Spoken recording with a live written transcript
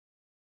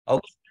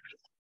Okay,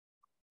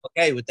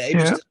 okay, with the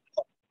Abish, Yeah.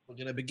 we're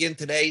going to begin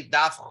today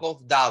Daf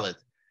Chof Dalet,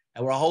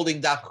 and we're holding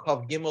Daf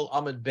Chof Gimel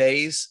Amud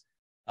Beis,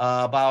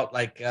 about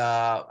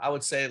I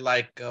would say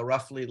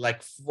roughly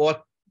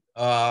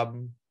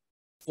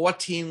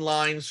 14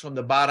 lines from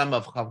the bottom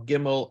of Chof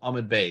Gimel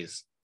Amud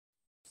Beis.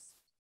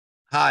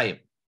 Hi,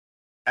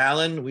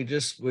 Alan. We're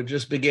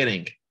just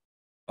beginning.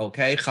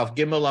 Okay, Chof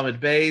Gimel Amud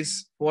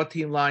Beis,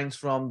 14 lines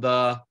from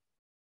the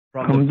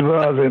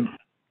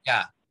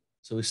yeah.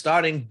 So we're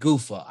starting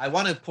Gufa. I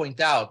want to point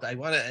out,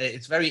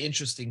 it's very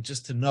interesting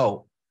just to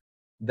know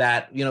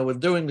that, we're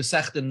doing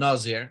Masechta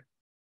Nazir,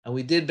 and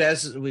we did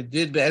Be'ez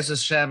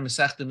Hashem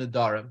Masechta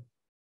Nadarim,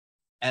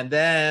 and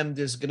then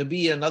there's going to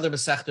be another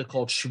Masechta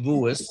called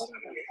Shavuos,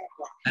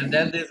 and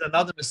then there's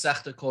another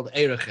Masechta called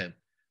Erechim.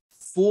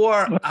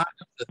 4 out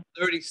of the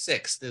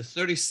 36, the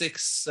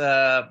 36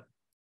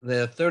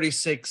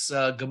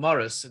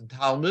 Gemaras in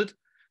Talmud,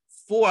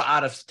 4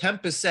 out of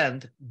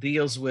 10%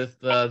 deals with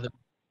the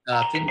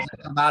things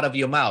that come out of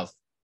your mouth.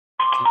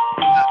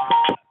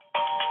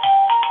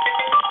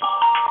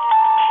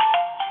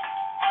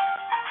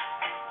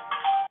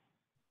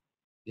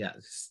 Yeah,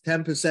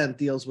 10%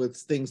 deals with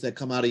things that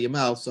come out of your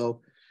mouth.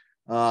 So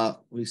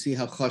we see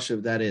how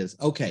chashuv that is.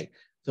 Okay,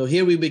 so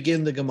here we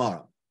begin the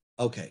Gemara.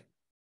 Okay.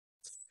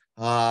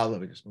 Let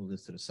me just move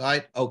this to the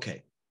side.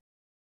 Okay.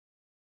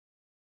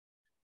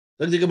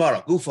 Look at the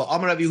Gemara. Gufa,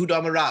 Amar Rav Yehuda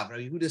Amar Rav. Rav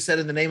Yehuda said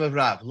in the name of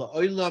Rav,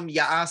 La'olam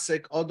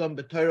ya'asek odam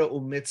b'Torah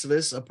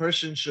u'mitzvahs. A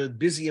person should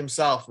busy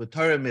himself with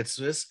Torah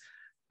mitzvahs.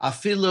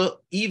 Afilu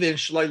even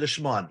shloi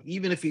l'shman,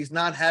 even if he's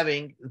not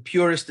having the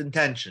purest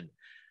intention.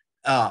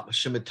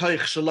 Because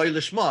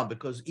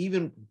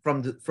even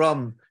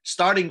from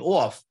starting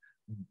off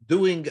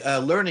doing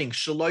learning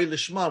shaloi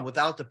lishman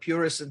without the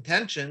purest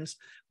intentions,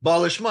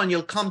 balishman,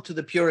 you'll come to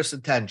the purest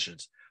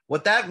intentions.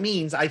 What that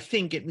means, I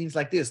think it means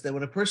like this: that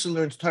when a person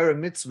learns Torah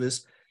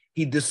mitzvahs,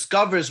 he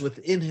discovers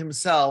within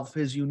himself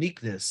his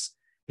uniqueness,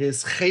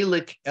 his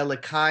chelik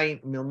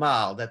elikain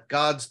milmal, that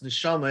God's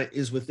neshama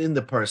is within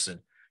the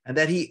person, and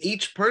that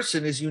each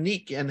person is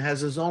unique and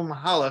has his own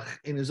mahalach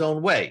in his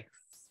own way.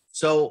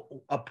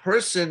 So a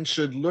person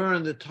should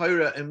learn the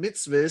Torah and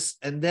mitzvahs,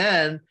 and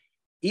then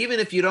even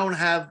if you don't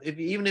have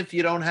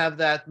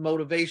that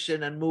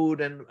motivation and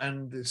mood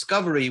and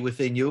discovery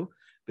within you,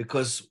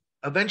 because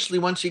eventually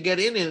once you get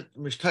in it,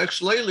 when you start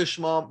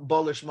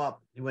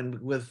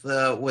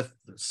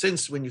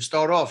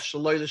off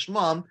shaloi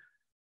lishma,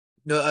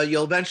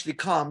 you'll eventually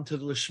come to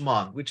the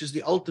lishman, which is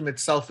the ultimate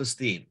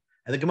self-esteem.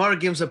 And the Gemara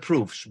gives a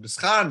proof.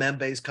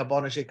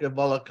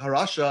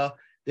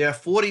 There are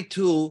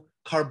 42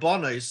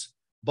 Karbonos.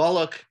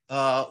 Balak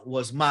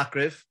was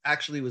Makriv.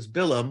 Actually, it was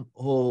Bilam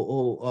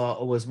who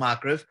was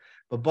Makriv,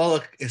 but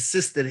Balak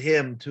assisted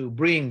him to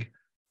bring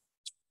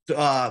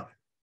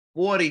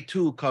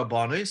 42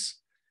 Karbonos.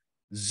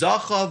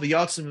 Zacha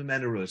v'yatzim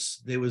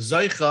v'menerus. There was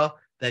Zaycha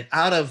that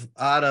out of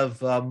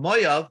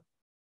Moav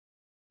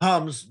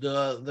comes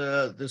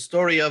the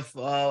story of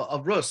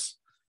Rus.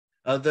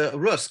 The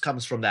Rus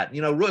comes from that.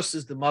 Rus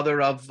is the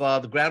mother of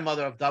the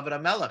grandmother of David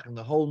HaMelech and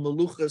the whole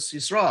Meluchas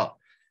Yisrael.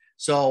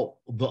 So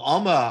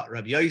Ba'ama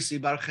Rabbi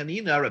Yosi Bar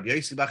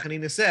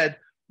Chanina said,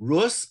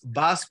 Rus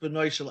bas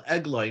b'noi shel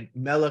Egloin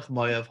melech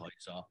Moav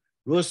hoysa.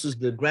 Rus is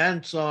the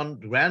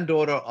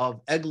granddaughter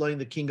of Egloin,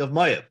 the king of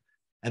Moav.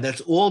 And that's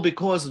all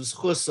because of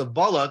Schus of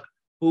Balak,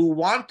 who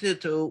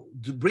wanted to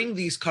bring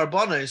these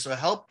karbonos, or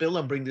help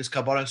Bilam bring these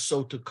karbonos,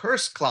 so to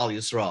curse Klal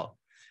Yisrael.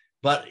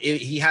 But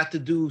he had to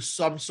do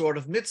some sort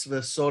of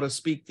mitzvah, so to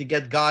speak, to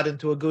get God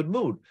into a good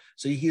mood.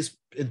 So his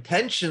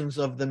intentions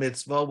of the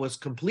mitzvah was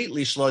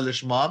completely shloi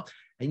lishma,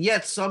 and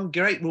yet some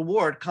great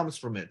reward comes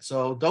from it.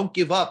 So don't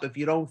give up if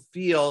you don't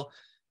feel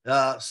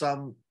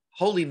some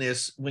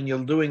holiness when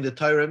you're doing the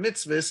Torah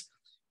mitzvahs.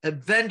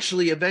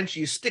 Eventually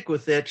you stick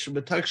with it.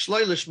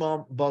 Shloi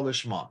lishma, bo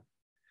lishma.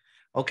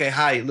 Okay,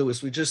 hi,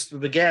 Louis. We just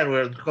began.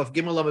 We're in Chof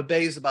Gimel Amud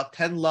Beis, about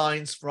 10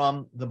 lines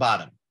from the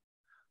bottom.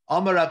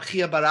 Amar Rab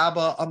Chia bar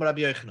Abba, Amar Rab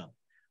Yochanan.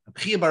 Rab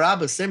Chia bar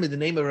Abba said me the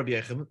name of Rab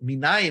Yochanan.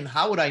 Minayin,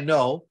 how would I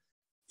know?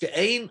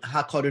 She'ein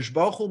HaKadosh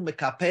Baruch Hu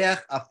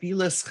mekapeach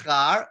afila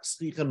schar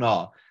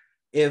slichana.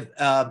 If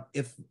a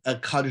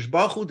Kadosh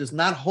Baruch Hu does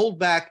not hold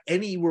back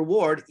any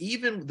reward,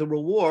 even the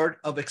reward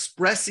of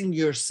expressing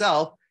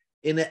yourself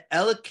in an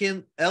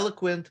eloquent,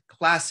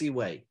 classy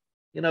way.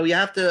 You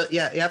have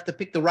to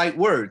pick the right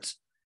words.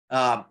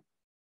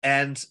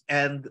 And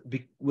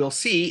we'll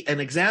see an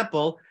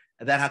example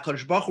that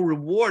HaKadosh Baruch Hu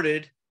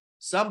rewarded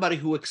somebody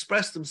who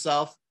expressed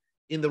himself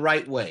in the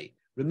right way.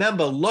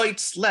 Remember, Lot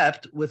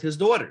slept with his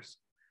daughters.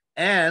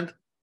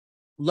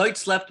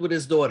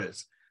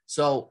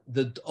 So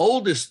the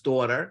oldest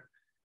daughter,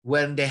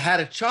 when they had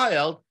a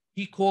child,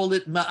 he called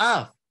it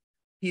Ma'af.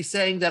 He's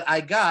saying that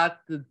I got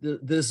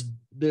this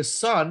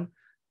son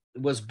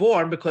was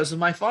born because of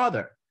my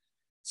father.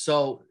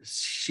 So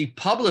she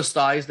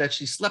publicized that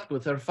she slept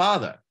with her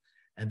father.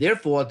 And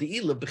therefore,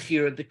 the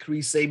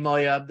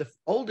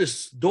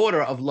oldest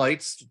daughter of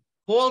Lot,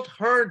 called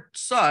her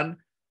son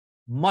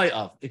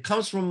Ma'af. It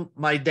comes from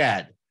my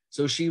dad.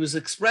 So she was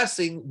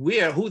expressing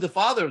who the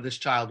father of this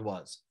child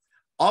was.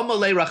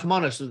 Amalei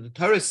Rachmana. So the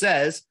Torah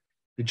says,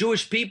 the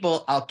Jewish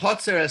people, al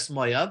totzer es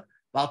Moav,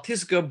 val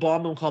tisger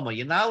bam umchama.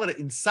 You're not allowed to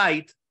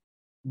incite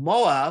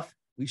Moab.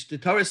 The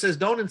Torah says,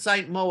 don't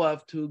incite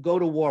Moab to go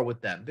to war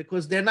with them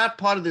because they're not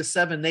part of the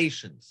 7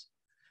 nations.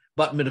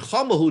 But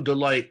minchamahu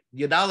deloy,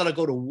 you're not allowed to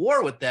go to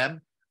war with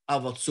them.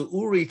 Aval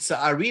su'uri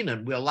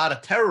tsa'arinan. We're allowed to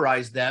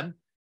terrorize them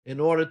in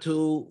order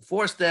to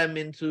force them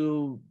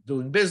into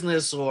doing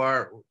business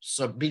or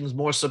being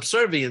more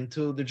subservient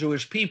to the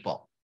Jewish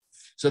people.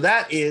 So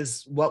that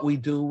is what we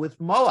do with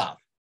Moab.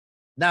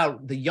 Now,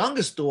 the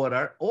youngest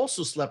daughter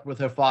also slept with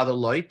her father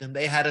Lot, and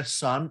they had a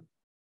son,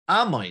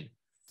 Ammon.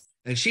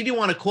 And she didn't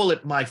want to call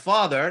it my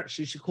father.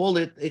 She should call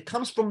it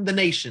comes from the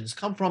nations,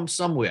 come from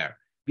somewhere.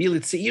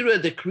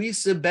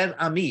 Ben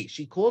Ami.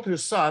 She called her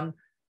son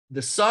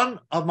the son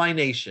of my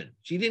nation.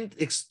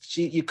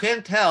 You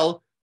can't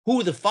tell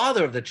who the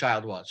father of the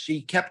child was.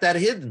 She kept that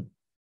hidden.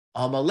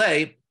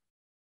 Amalei.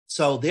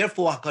 So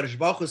therefore, HaKadosh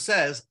Baruch Hu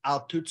says,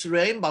 Al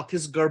tutzureim bal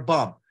tisgar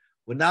bam.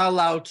 We're not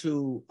allowed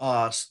to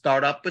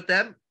start up with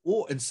them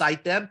or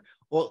incite them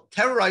or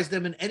terrorize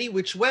them in any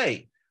which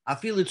way. I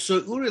feel it's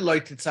so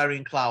uriloy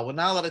titzarin klal. We're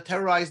not allowed to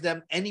terrorize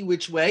them any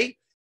which way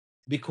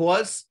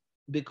because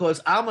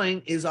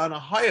Ammon is on a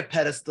higher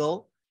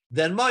pedestal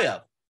than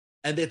Moab.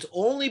 And it's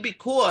only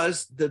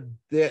because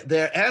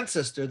their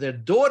ancestor, their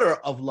daughter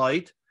of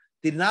Lot,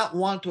 did not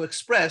want to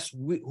express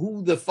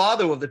who the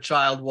father of the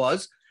child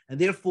was, and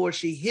therefore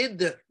she hid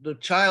the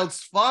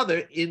child's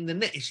father in the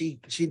name. She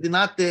did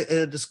not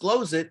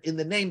disclose it in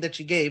the name that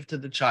she gave to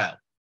the child.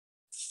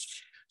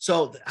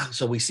 So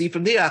we see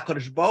from there,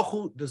 HaKadosh Baruch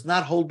Hu does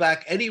not hold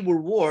back any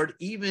reward,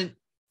 even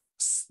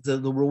the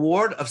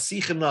reward of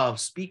sichana, of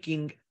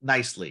speaking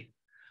nicely.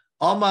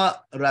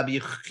 Alma Rabbi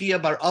Chia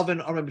bar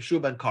Oven or Rabbi Shua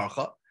ben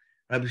Karcha.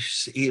 Rabbi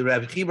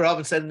Chia bar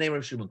Oven said the name of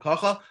Rabbi Shua ben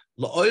Karcha.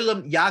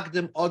 La'olam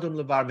yagdim odom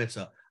levar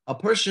mitzvah. A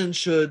person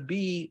should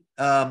be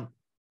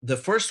the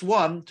first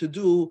one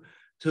to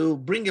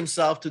bring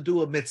himself to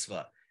do a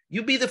mitzvah.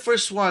 You be the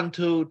first one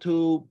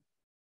to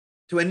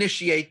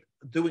initiate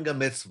doing a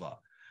mitzvah,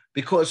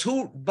 because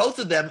both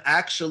of them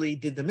actually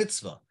did the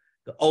mitzvah,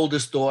 the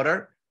oldest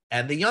daughter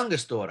and the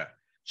youngest daughter.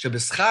 Because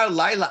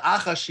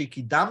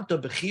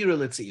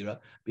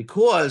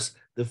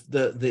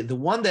the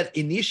one that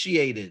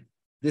initiated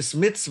this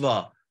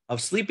mitzvah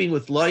of sleeping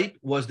with Lot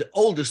was the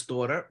oldest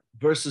daughter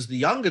versus the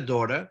younger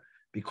daughter.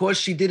 Because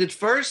she did it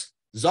first,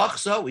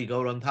 Zachsa, we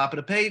go on top of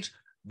the page,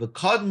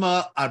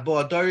 V'kadma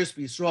arba adaris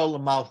b'Yisrael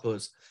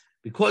l'malchus.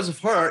 Because of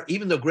her,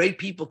 even though great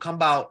people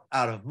come out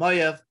of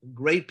Moav,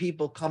 great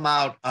people come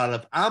out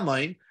of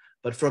Ammon,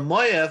 but from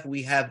Moav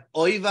we have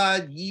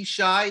Oivad,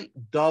 Yishai,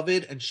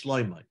 David, and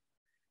Shlomo.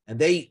 And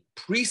they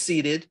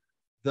preceded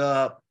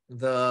the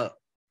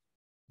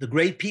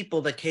great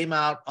people that came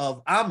out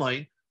of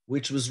Ammon,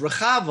 which was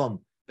Rechavam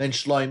ben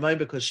Shlomo,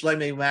 because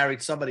Shlomo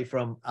married somebody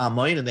from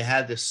Ammon, and they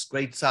had this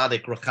great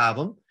tzaddik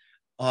Rechavam.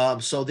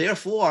 So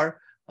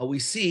therefore, we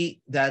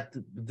see that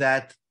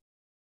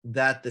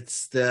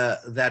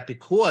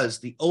because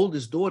the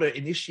oldest daughter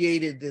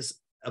initiated this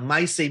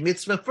Maaseh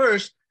mitzvah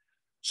first,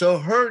 so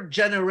her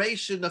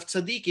generation of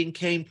tzaddikim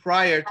came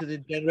prior to the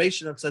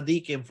generation of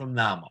tzaddikim from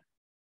Nama.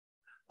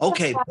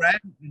 Okay,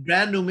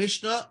 brand new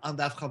Mishnah on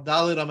Daf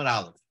Chavdalid Amud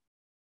Aleph.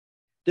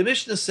 The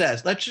Mishnah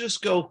says, let's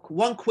just go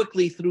one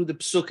quickly through the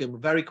psukim.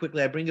 Very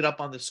quickly, I bring it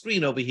up on the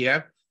screen over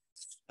here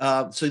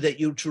so that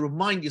to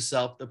remind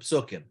yourself the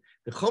psukim.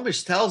 The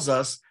Chumash tells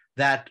us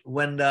that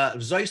when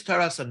Zois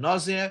Taras a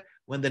Nazir,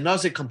 when the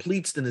Nazir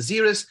completes the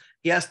Naziris,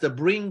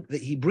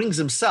 he brings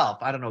himself.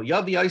 I don't know.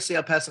 Yavi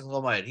Yosei Pesach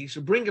L'Moed. He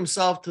should bring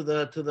himself to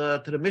the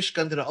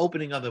Mishkan, to the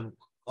opening of the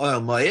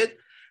Oil Moed,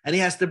 and he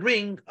has to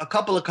bring a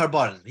couple of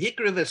karbanos.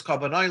 Hikriv is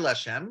karbanoi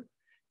Lashem.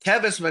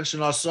 Teves ben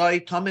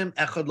Shenasai Tamim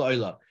Echad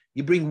L'Oila.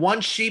 You bring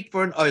one sheep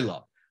for an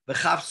Oila.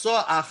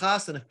 V'chavsa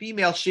achas, and a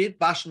female sheep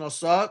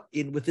Bashnasa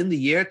within the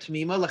year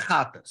Tmima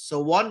Lechatas. So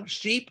one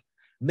sheep,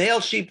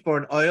 male sheep for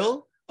an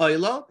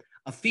Oila,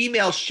 a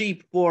female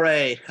sheep for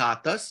a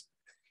Chatas.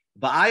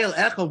 Ba'ayel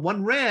echad,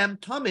 one ram,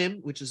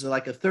 tamim, which is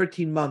like a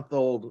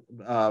 13-month-old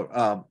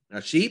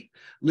sheep.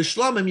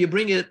 L'shlamim, you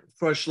bring it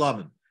for a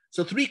shlamim.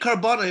 So 3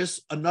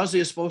 karbanos a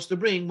Nazir is supposed to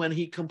bring when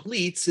he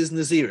completes his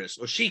Naziris,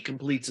 or she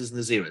completes his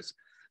Naziris.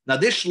 Now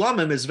this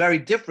shlamim is very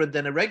different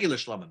than a regular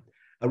shlamim.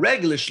 A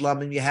regular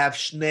shlamim, you have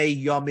shnei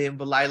yomim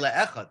v'layla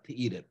echad to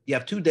eat it. You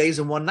have 2 days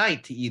and 1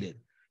 night to eat it.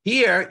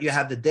 Here, you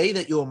have the day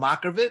that you'll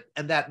makarv it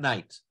and that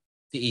night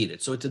to eat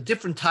it. So it's a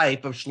different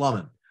type of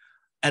shlamim.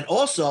 And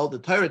also, the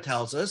Torah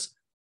tells us,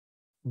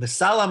 you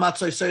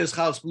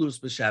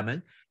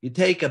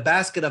take a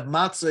basket of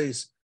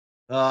matzahs,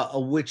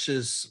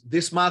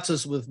 this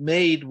matzahs was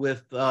made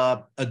with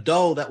a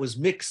dough that was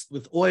mixed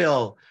with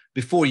oil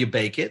before you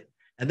bake it.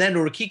 And then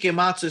urikike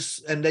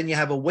matzahs, and then you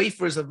have a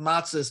wafers of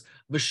matzahs,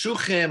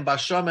 meshuchem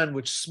bashaman,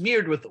 which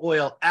smeared with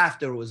oil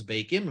after it was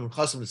baking,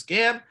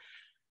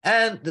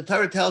 and the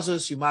Torah tells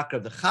us you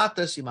makrav the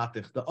chatas, you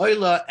makrav the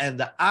oila, and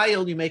the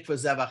ayil you make for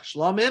zevach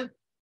shlomim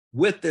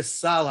with the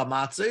sal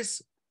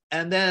hamatzis,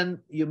 and then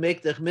you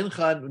make the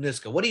mincha and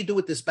niska. What do you do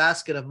with this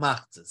basket of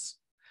machzas?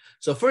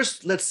 So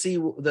first, let's see.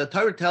 The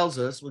Torah tells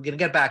us, we're going to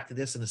get back to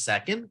this in a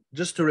second,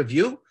 just to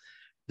review.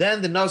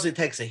 Then the Nazir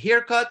takes a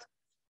haircut,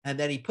 and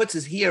then he puts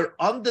his hair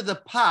under the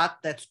pot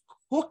that's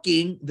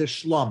cooking the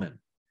shlomim.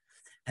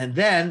 And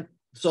then,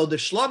 so the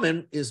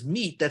shlomim is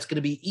meat that's going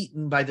to be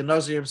eaten by the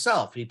Nazir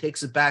himself. He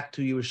takes it back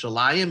to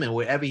Yerushalayim and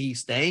wherever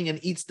he's staying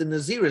and eats the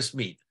Nazirus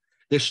meat,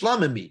 the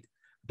shlomim meat.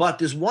 But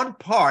there's one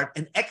part,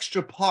 an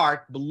extra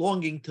part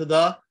belonging to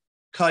the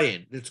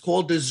Kayin. It's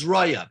called the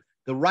Zroya,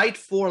 the right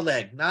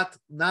foreleg, not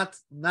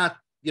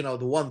the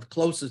one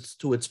closest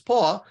to its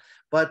paw,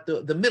 but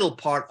the middle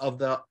part of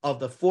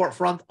the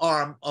front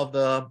arm of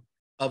the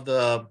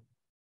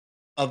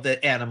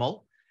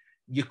animal.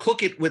 You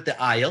cook it with the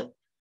ayil,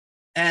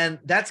 and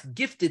that's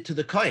gifted to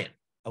the Kayin.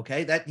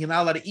 Okay, that you're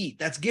not allowed to eat.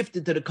 That's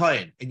gifted to the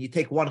Kayin. And you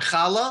take one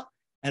challah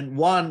and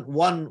one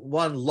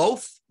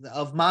loaf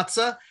of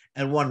matzah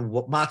and one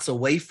matzah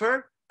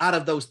wafer out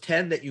of those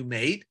 10 that you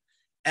made,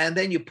 and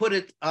then you put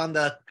it on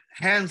the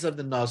hands of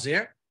the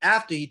Nazir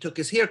after he took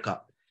his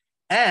haircut.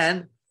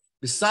 And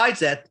besides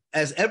that,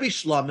 as every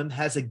shlomim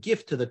has a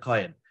gift to the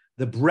Kayin,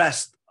 the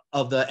breast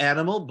of the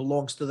animal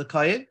belongs to the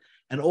Kayin,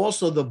 and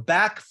also the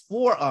back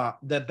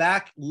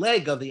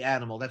leg of the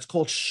animal, that's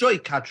called shoy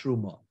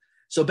katruma.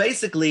 So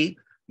basically,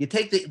 you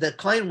take the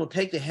Kayin will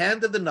take the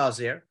hand of the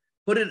Nazir,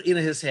 put it in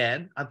his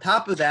hand. On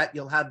top of that,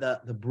 you'll have the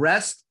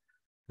breast,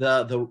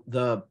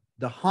 the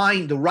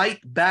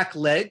right back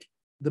leg,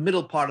 the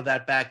middle part of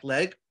that back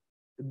leg.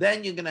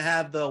 Then you're going to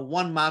have the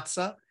one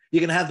matzah.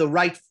 You're going to have the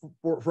right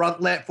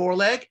front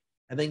foreleg,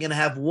 and then you're going to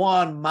have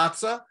one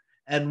matzah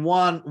and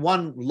one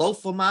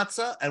loaf of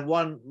matzah and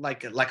one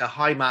like a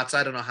high matzah.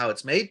 I don't know how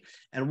it's made,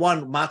 and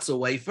one matzah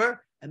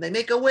wafer, and they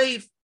make a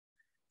wave.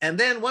 And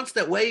then once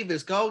that wave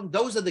is going,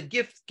 those are the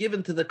gifts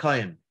given to the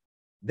Kohen.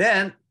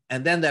 Then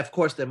of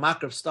course the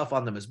makrav stuff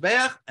on the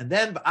mizbeach, and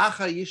then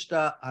ba'acha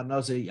yishta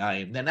hanazir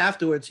yaim. Then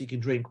afterwards you can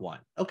drink wine.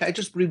 Okay, I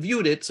just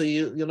reviewed it so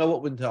you know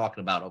what we're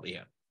talking about over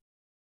here.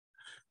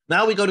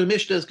 Now we go to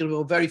Mishnah. It's going to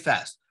go very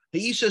fast.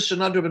 Ha'isha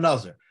shenadr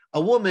b'nazir.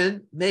 A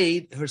woman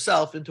made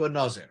herself into a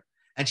nazir,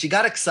 and she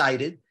got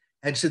excited,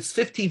 and it's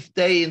 15th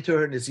day into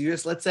her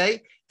naziris, let's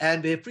say,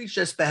 and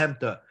be'frishes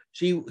behemta.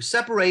 She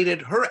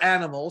separated her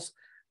animals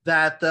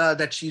that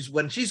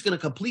when she's going to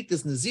complete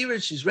this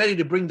naziris, she's ready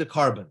to bring the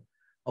carbon.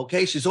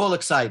 Okay, she's all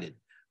excited.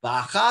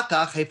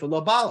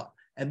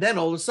 And then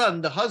all of a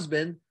sudden, the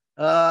husband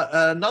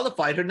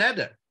nullified her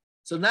neder.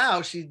 So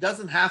now she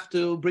doesn't have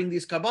to bring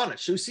these karbanos.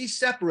 So she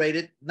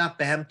separated, not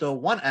behemto,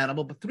 one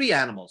animal, but 3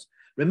 animals.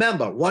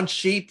 Remember, 1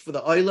 sheep for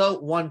the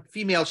oila, 1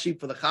 female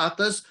sheep for the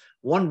chatas,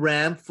 1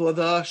 ram for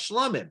the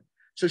shlomim.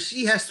 So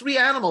she has 3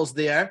 animals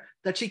there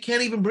that she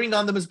can't even bring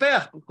on the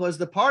mizbeach because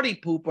the party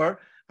pooper,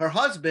 her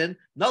husband,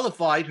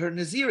 nullified her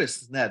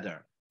naziris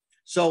neder.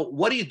 So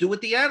what do you do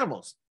with the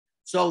animals?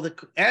 So the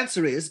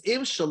answer is,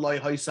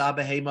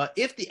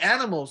 if the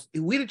animals,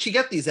 where did she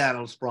get these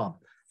animals from?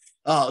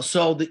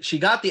 She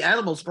got the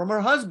animals from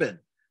her husband.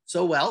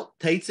 So, well,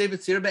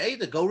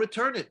 go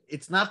return it.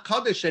 It's not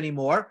kaddish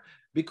anymore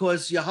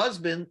because your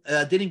husband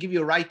didn't give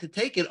you a right to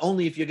take it,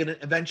 only if you're going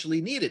to eventually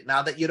need it.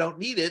 Now that you don't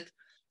need it,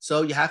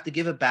 so you have to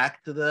give it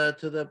back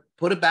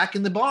put it back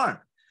in the barn.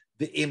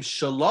 The im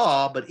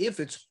shalah, but if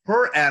it's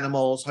her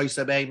animals,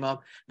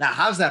 now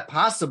how's that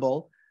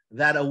possible?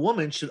 That a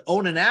woman should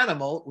own an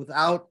animal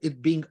without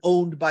it being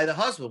owned by the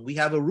husband. We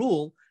have a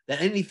rule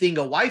that anything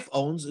a wife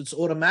owns, it's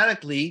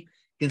automatically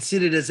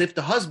considered as if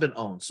the husband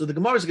owns. So the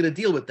Gemara is going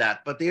to deal with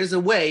that. But there's a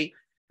way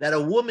that a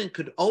woman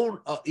could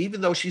own,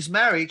 even though she's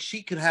married,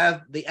 she could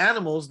have the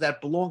animals that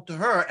belong to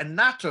her and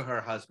not to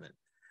her husband.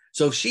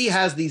 So if she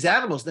has these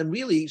animals, then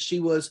really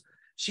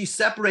she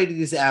separated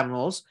these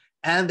animals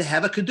and they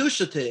have a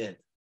kedusha to it.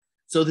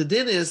 So the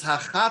din is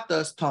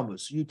hachatas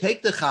tamus. You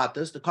take the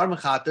chatas, the karma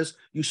chatas,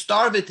 you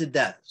starve it to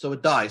death, so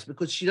it dies,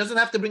 because she doesn't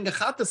have to bring a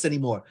chatas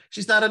anymore.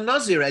 She's not a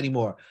nazir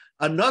anymore.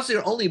 A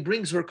nazir only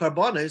brings her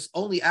karbanas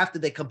only after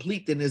they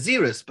complete the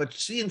naziris. But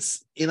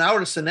since in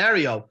our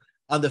scenario,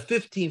 on the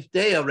 15th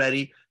day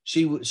already,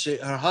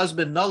 her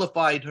husband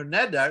nullified her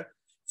neder,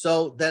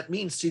 so that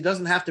means she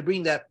doesn't have to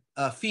bring that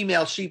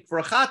female sheep for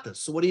a chatas.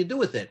 So what do you do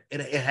with it?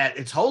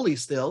 It's holy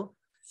still.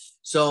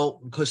 So,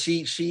 because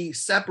she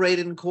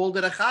separated and called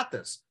it a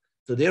chatas.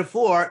 So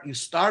therefore, you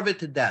starve it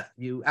to death.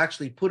 You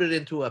actually put it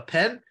into a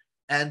pen,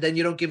 and then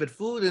you don't give it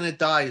food, and it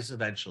dies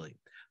eventually.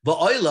 The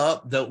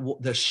oila,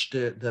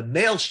 the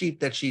male sheep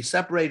that she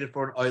separated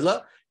for an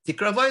oila,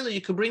 tikrav oila,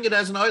 you can bring it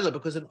as an oila,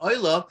 because an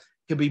oila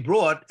can be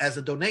brought as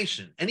a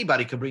donation.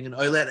 Anybody can bring an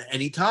oila at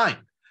any time.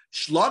 The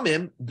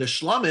shlomim,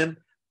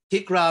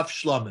 tikrav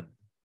shlomim.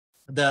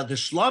 The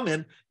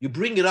shlomim, you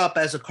bring it up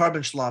as a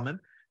carbon shlomim,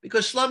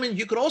 because shlomim,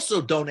 you could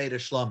also donate a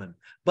shlomim.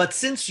 But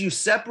since you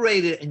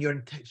separated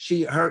and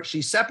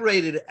she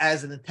separated it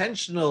as an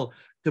intentional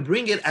to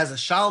bring it as a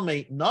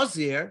shalmei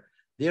nazir,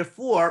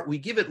 therefore we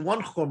give it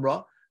 1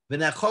 chumrah.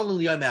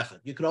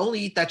 You could only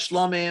eat that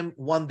shlomim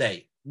 1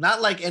 day.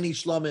 Not like any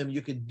shlomim,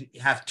 you could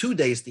have 2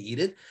 days to eat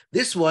it.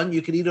 This one,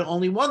 you could eat it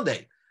only 1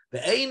 day.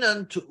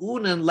 Ve'einan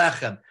tu'unan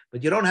lechem.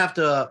 But you don't have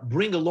to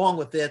bring along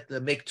with it,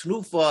 make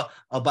tnufa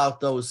about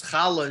those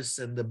chalas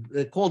and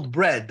they're called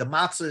bread, the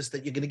matzahs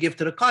that you're going to give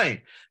to the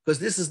kohen, because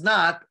this is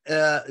not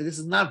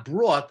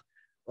brought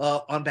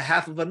on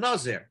behalf of a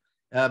nazir,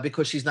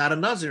 because she's not a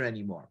nazir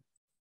anymore.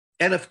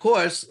 And of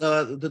course,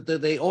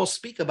 they all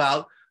speak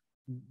about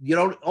you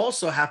don't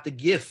also have to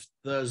gift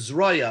the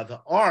zroya,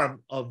 the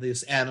arm of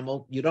this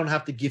animal. You don't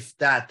have to gift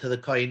that to the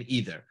kohen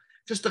either.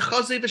 Just the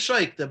chazay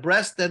v'shoik, the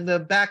breast and the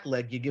back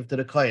leg you give to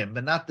the kohen,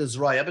 but not the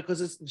zroya,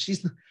 because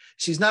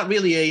she's not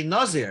really a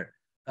nazir.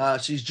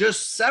 She's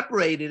just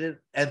separated it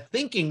and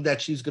thinking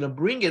that she's going to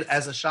bring it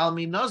as a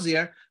shalmi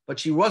nazir, but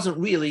she wasn't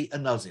really a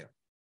nazir.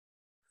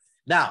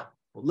 Now,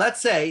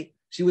 let's say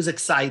she was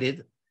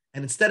excited,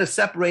 and instead of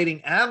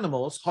separating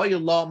animals,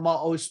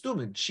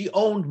 she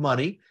owned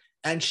money,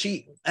 and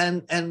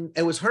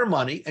it was her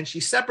money, and she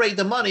separated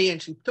the money,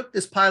 and she took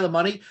this pile of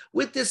money.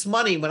 With this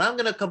money, when I'm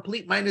going to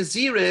complete my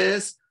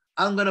naziris,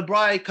 I'm going to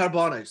buy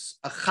karbonis,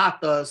 a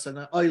chatas, and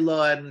an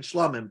oila, and a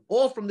shlamim,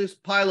 all from this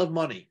pile of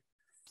money.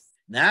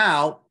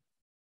 Now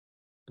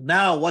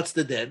what's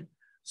the din?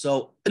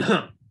 So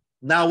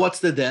now what's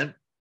the din?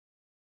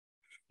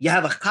 You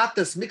have a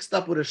chatas mixed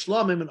up with a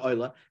shlamim and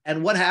oila.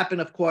 And what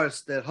happened, of course,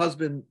 the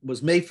husband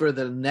was made for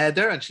the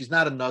neder, and she's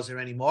not a nazir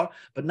anymore.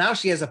 But now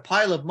she has a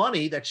pile of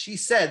money that she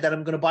said that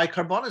I'm going to buy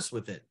karbonis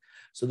with it.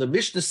 So the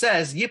Mishnah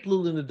says,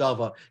 Yiplul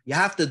Nidava, you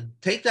have to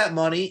take that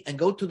money and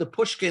go to the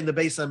pushka in the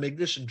Beis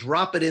HaMikdash and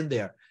drop it in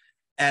there.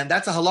 And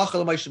that's a halacha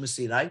l'maisha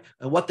mesirai.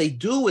 And what they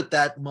do with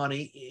that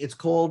money, it's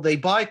called, they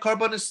buy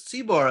karbonis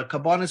tzibor,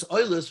 karbonis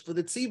oilers for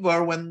the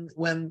tzibor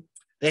when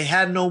they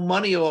had no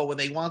money or when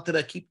they wanted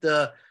to keep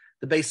the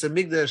Beis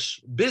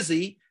HaMikdash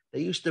busy. They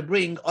used to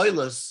bring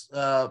oilers,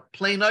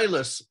 plain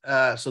oilers.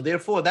 So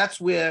therefore,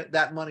 that's where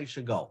that money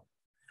should go.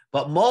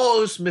 But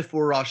mos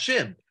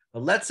mifurashim.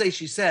 But let's say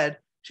she said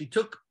she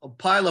took a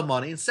pile of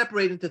money and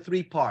separated into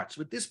three parts.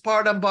 With this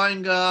part, I'm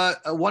buying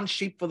one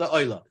sheep for the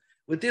oiler.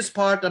 With this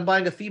part, I'm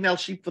buying a female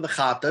sheep for the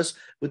chatas.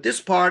 With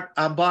this part,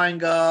 I'm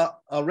buying a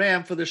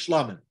ram for the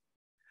shlamim.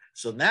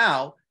 So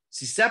now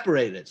she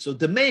separated. So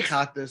the mei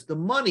chatas, the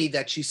money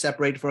that she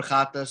separated for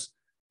chatas,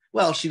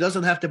 well, she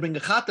doesn't have to bring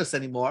a chatas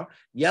anymore.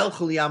 Yel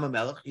chuliyam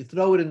melech, you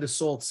throw it in the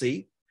salt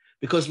sea,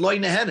 because loy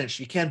nehenen,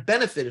 she can't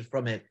benefit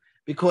from it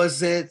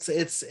because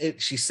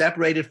she's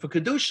separated for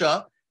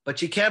kedusha, but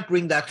she can't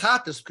bring that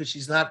chatas because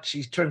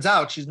she turns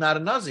out she's not a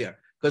nazir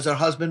because her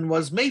husband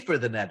was made for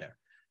the neder.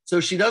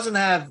 So she doesn't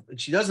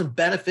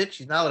benefit.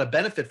 She's not allowed to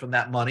benefit from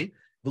that money.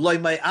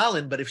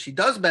 But if she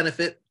does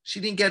benefit,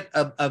 she didn't get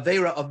a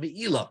avera of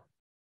me'ilah,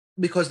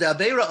 because the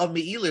avera of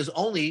me'ilah is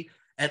only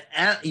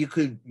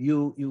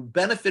you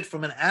benefit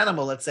from an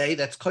animal, let's say,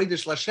 that's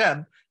kodesh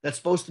lashem, that's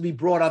supposed to be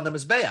brought on the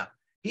mizbeach.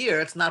 Here,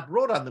 it's not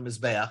brought on the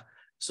mizbeach,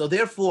 so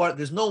therefore,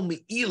 there's no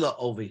me'ilah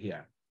over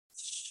here.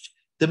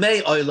 The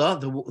mei oila,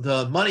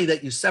 the money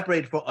that you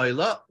separate for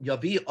oila,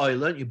 yavi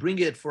oila, you bring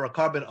it for a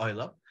carbon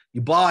oila,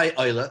 you buy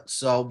oila,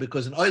 so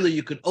because an oila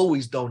you could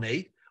always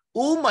donate,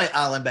 umay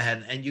alam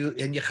behen, and you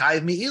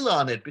chayiv me'ilah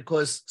on it,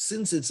 because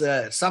since it's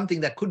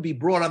something that could be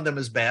brought on the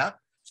mizbeach.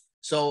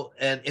 So,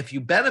 and if you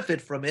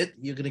benefit from it,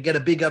 you're going to get a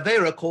big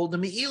avera called the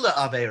me'ilah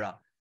avera.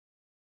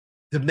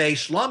 The mei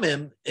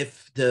shlamim,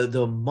 if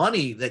the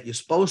money that you're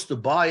supposed to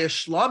buy a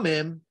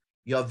shlamim,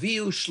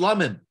 yaviu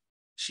shlamim,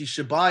 she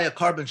should buy a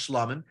carbon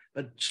shlamim,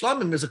 but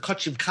shlamim is a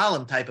kachim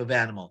kalam type of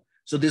animal.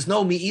 So there's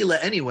no me'ilah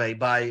anyway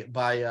by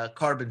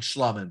carbon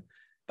shlamim,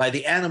 by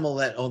the animal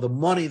or the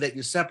money that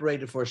you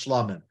separated for a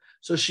shlamim.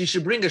 So she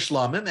should bring a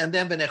shlamim, and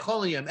then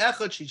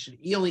she should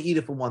only eat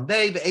it for one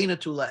day.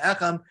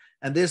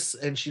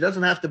 And she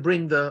doesn't have to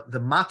bring the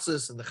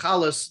matzahs and the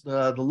chalas,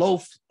 the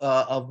loaf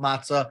of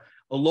matzah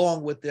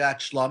along with that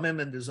shlamim.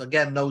 And there's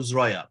again no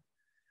zroya.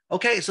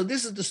 Okay, so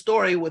this is the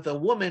story with a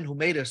woman who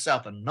made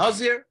herself a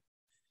nazir,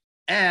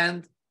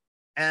 and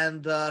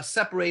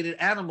separated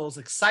animals,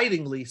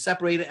 excitingly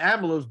separated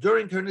animals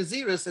during her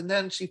naziris, and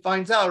then she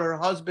finds out her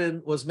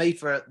husband was made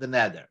for the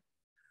neder.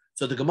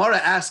 So the Gemara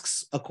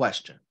asks a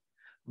question.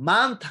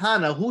 Man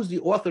Tana, who's the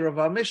author of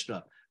our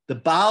Mishnah? The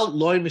Baal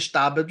Loy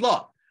Mishtabed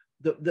Law.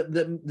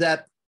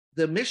 That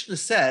the Mishnah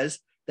says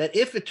that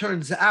if it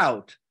turns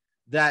out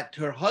that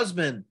her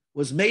husband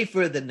was made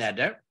for the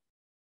neder,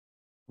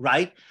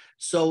 right?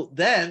 So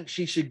then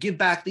she should give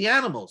back the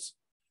animals.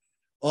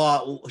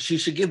 She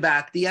should give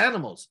back the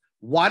animals.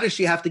 Why does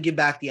she have to give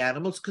back the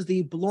animals? Because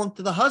they belong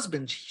to the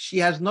husband. She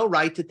has no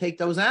right to take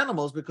those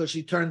animals because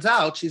she turns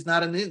out she's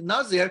not a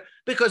nazir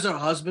because her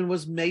husband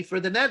was made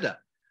for the neder.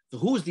 So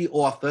who's the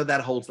author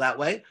that holds that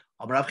way?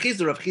 Rav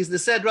Chizda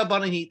said,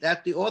 Rabbanan,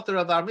 that the author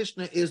of our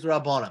Mishnah is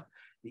Rabbanan.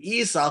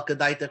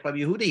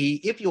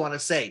 If you want to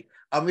say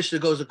our Mishnah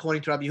goes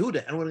according to Rabbi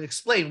Yehuda, and we're going to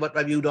explain what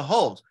Rabbi Yehuda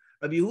holds.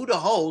 Rabbi Yehuda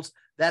holds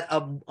that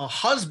a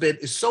husband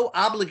is so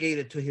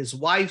obligated to his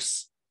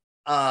wife's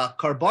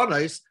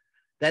karbanos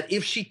that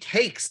if she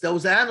takes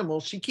those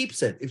animals, she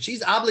keeps it. If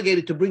she's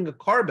obligated to bring a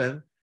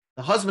carbon,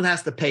 the husband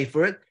has to pay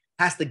for it,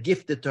 has to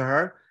gift it to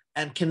her,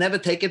 and can never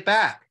take it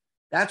back.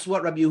 That's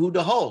what Rabbi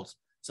Yehuda holds.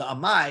 So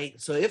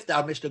if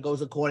our Mishnah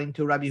goes according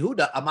to Rabbi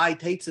Yehuda, Amai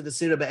takes it to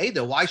Sira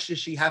Be'eda. Why should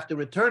she have to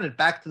return it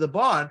back to the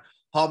barn?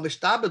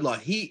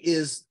 He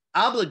is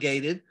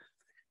obligated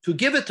to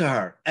give it to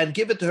her and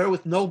give it to her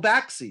with no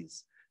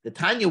backseas. The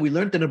Tanya we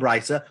learned in the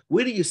Brisa,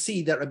 where do you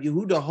see that Rabbi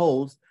Yehuda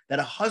holds that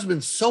a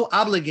husband's so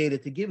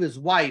obligated to give his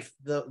wife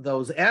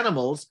those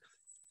animals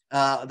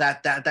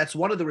that's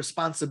one of the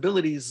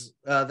responsibilities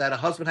that a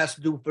husband has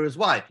to do for his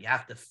wife. You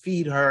have to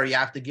feed her, you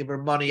have to give her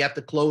money, you have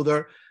to clothe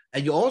her,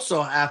 and you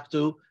also have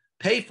to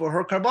pay for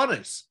her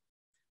karbonis.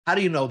 How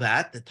do you know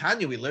that? The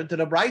Tanya we learned in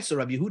the Brisa,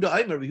 Rabbi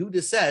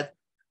Yehuda said,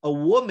 a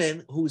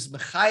woman who's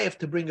mechayev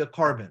to bring a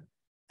carbon,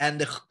 and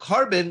the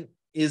carbon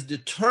is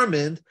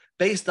determined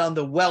based on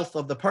the wealth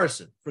of the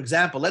person. For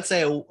example, let's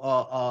say a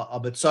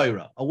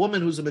mitzaira, a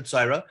woman who's a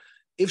mitzaira.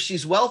 If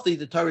she's wealthy,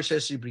 the Torah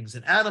says she brings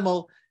an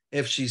animal.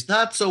 If she's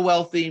not so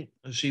wealthy,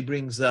 she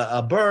brings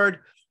a bird,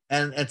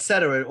 and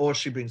etc., or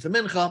she brings a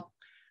mincha.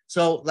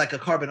 So, like a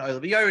carbon oil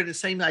of yara, the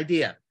same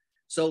idea.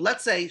 So,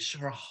 let's say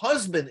her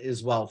husband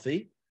is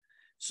wealthy,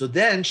 so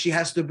then she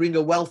has to bring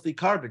a wealthy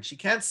carbon. She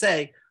can't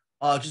say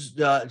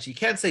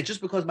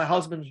just because my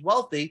husband is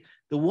wealthy,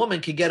 the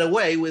woman can get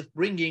away with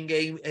bringing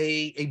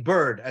a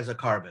bird as a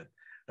carbon.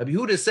 Rabbi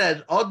Yehuda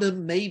said,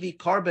 "Adam maybe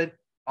carbon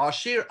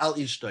ashir al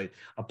ishtoi."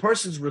 A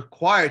person's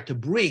required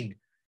to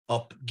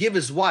give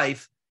his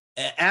wife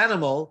an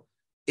animal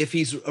if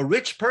he's a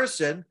rich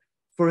person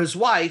for his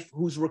wife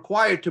who's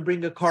required to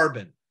bring a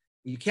carbon.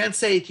 You can't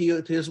say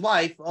to his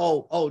wife,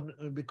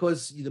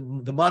 because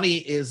the money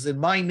is in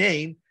my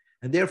name,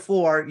 and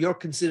therefore you're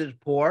considered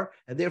poor,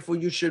 and therefore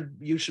you should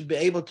be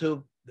able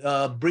to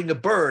bring a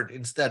bird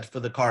instead for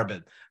the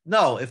carbon.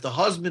 No, if the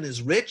husband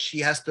is rich, he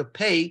has to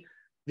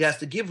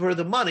give her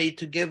the money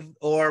to give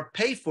or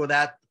pay for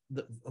that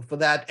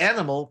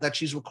animal that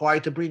she's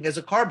required to bring as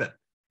a carbon.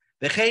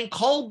 A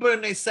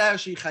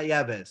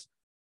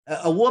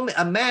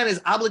man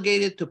is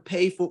obligated to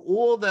pay for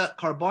all the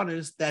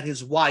carbonos that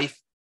his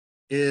wife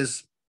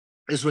is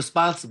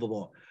responsible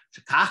for.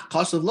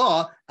 Cost of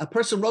law, a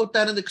person wrote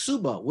that in the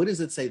Ksuba. What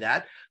does it say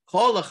that?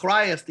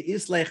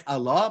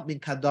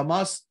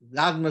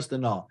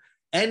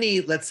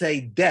 Any, let's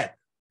say, debt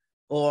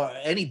or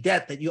any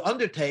debt that you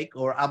undertake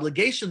or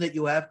obligation that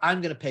you have,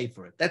 I'm going to pay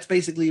for it. That's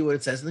basically what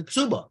it says in the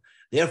Ksuba.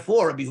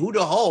 Therefore, Rabbi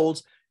Yehuda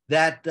holds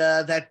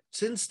that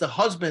since the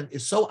husband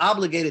is so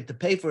obligated to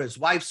pay for his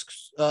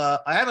wife's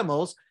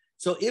animals,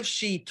 so if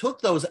she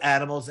took those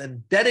animals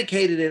and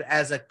dedicated it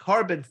as a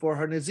carbon for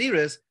her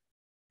naziris,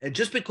 and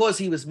just because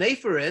he was made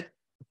for it,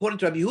 according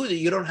to Rabbi Yehuda,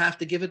 you don't have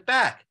to give it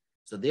back.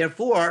 So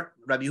therefore,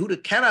 Rabbi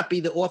Yehuda cannot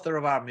be the author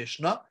of our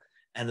Mishnah,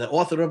 and the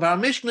author of our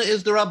Mishnah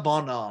is the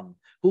Rabbanan,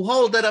 who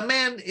hold that a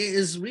man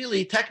is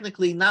really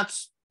technically not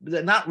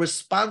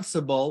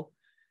responsible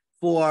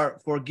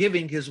for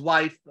giving his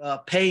wife,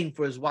 paying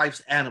for his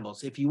wife's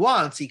animals. If he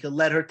wants, he can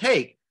let her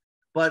take,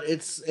 but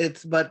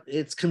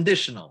it's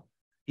conditional.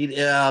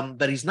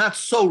 But he's not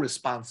so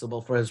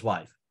responsible for his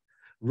wife.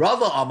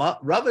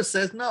 Rava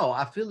says no.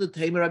 I feel the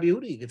Tamer Rabbi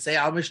Yehuda. You could say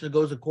our Mishnah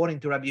goes according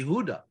to Rabbi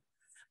Yehuda.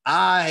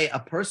 A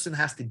person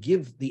has to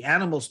give the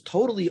animals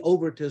totally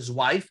over to his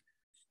wife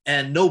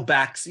and no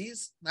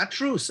backseas. Not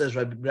true, says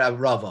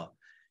Rava.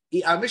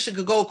 Our Mishnah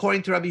could go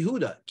according to Rabbi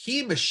Yehuda.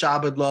 Ki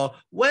mishabed lo.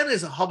 When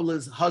is a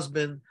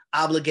husband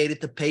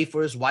obligated to pay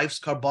for his wife's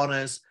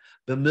karbonas?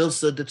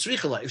 B'milsa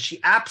detzrichala. If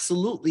she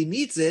absolutely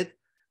needs it,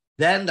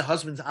 then the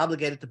husband's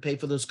obligated to pay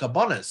for those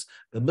karbonas.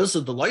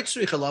 B'milsa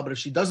deloitzrichala. But if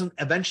she doesn't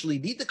eventually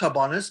need the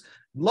karbonas,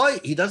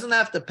 he doesn't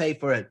have to pay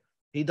for it.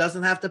 He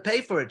doesn't have to pay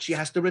for it. She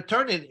has to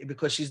return it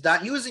because she's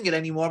not using it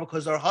anymore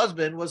because her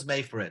husband was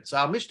made for it. So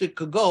our Mishnah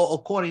could go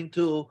according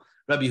to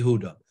Rabbi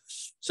Yehuda.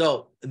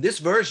 So in this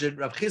version,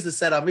 Rav Chizda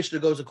said our Mishnah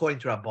goes according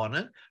to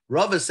Rabbanan.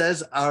 Rava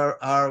says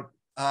our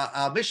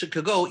Mishnah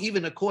could go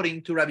even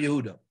according to Rabbi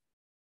Yehuda.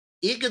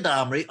 Igad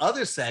Amri,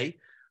 others say,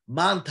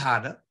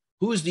 Mantana,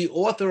 who is the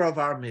author of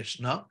our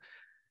Mishnah?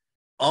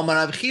 Omar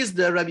Rav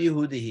Chizda, Rabbi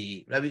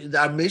Yehuda.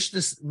 Our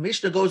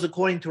Mishnah goes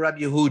according to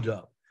Rabbi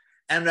Yehuda.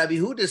 And Rabbi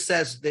Yehuda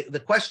says the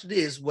question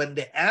is when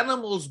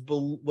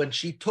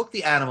she took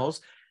the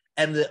animals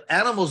and the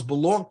animals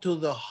belong to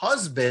the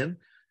husband,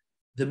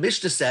 the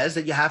Mishnah says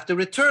that you have to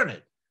return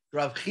it.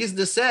 Rav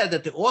Chizda said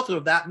that the author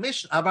of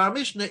our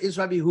Mishnah is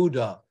Rabbi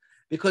Yehuda,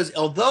 because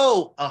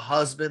although a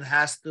husband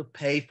has to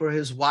pay for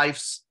his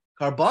wife's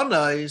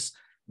karbonos,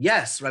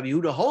 yes, Rabbi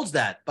Yehuda holds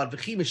that. But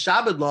v'chi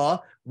mishabed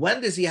law, when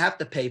does he have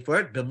to pay for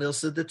it?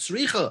 B'milsa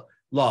detzricha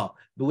law,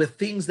 but with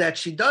things that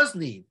she does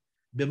need.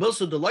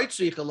 B'milsa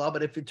deloitzricha law,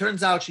 but if it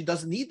turns out she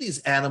doesn't need these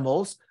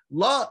animals,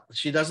 law,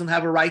 she doesn't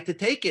have a right to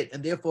take it,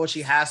 and therefore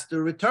she has to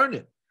return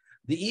it.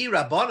 The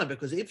Rabbanan,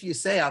 because if you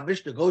say our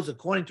Mishnah goes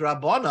according to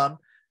Rabbanan,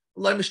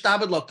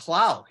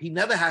 he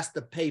never has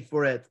to pay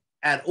for it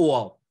at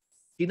all.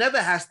 He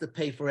never has to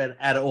pay for it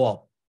at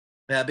all.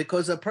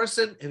 Because a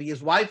person, if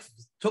his wife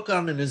took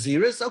on a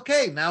Naziris,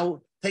 okay,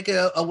 now take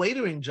a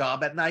waitering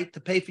job at night to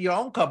pay for your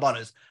own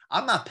karbonas.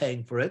 I'm not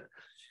paying for it.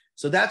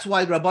 So that's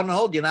why the Rabbanan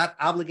hold you're not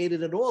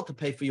obligated at all to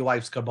pay for your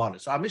wife's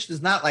karbonas. So our Mishnah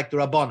is not like the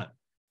Rabbanan.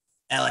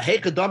 How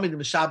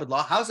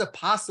is it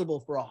possible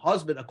for a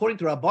husband, according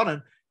to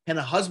Rabbanan, can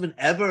a husband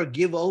ever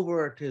give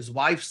over to his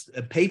wife's,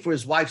 pay for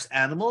his wife's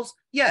animals?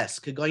 Yes,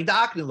 going to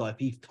Aknila. If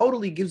he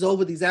totally gives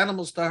over these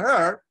animals to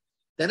her,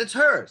 then it's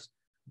hers.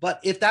 But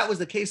if that was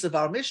the case of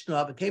our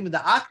Mishnah, if it came into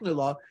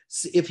Aknila,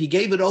 if he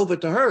gave it over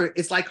to her,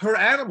 it's like her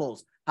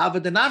animals.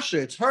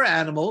 It's her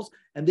animals,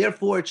 and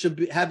therefore it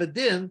should have a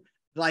din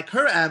like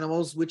her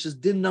animals, which is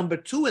din number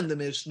 2 in the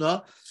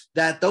Mishnah,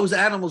 that those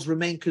animals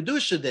remain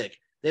kedushadik.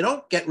 They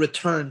don't get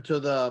returned to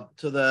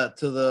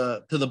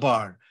the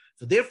barn.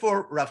 So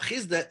therefore, Rav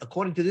Chizda,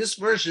 according to this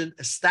version,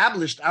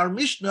 established our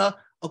Mishnah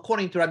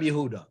according to Rabbi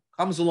Yehuda.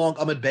 Comes along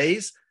Amud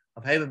Beis,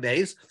 of Haven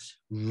Beis.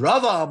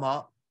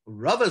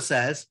 Rava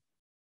says,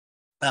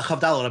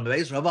 Rava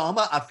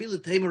Ama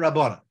afilu teim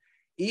Rabbana.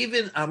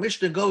 Even our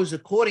Mishnah goes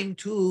according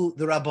to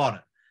the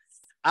Rabbanan.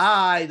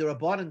 The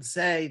Rabbanan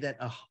say that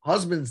a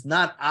husband's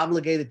not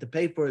obligated to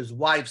pay for his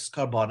wife's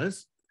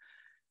karbanas.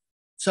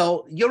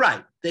 So you're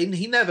right.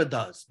 He never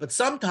does. But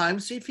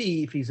sometimes, if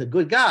he's a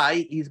good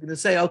guy, he's going to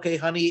say, "Okay,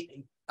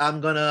 honey,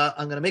 I'm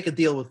gonna make a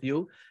deal with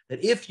you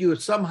that if you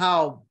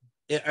somehow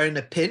are in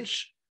a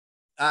pinch,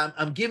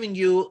 I'm giving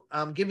you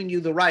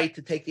the right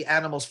to take the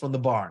animals from the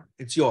barn.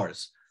 It's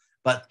yours."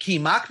 But ki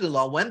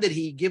maknila, when did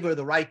he give her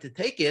the right to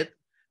take it?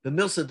 The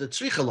milsa de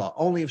tzrichala,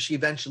 only if she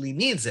eventually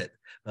needs it.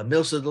 But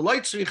milsa de loy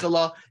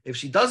tzrichala, if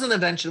she doesn't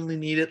eventually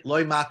need it,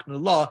 loy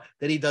maknila,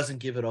 then he doesn't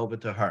give it over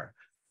to her.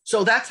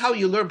 So that's how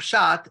you learn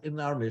pshat in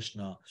our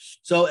Mishnah.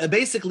 So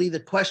basically, the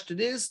question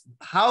is,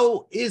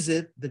 how is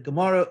it the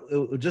Gemara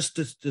just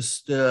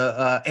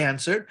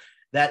answered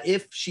that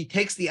if she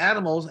takes the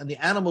animals and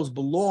the animals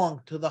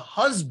belong to the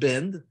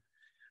husband,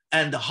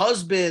 and the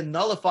husband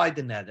nullified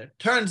the neder,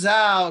 turns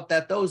out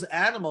that those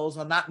animals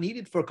are not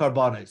needed for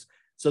karbanos.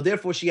 So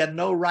therefore, she had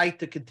no right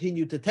to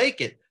continue to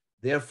take it.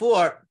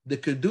 Therefore, the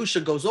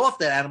kedusha goes off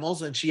the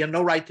animals, and she had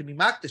no right to be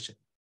makdish.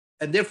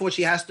 And therefore,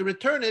 she has to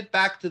return it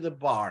back to the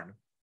barn.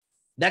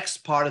 Next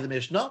part of the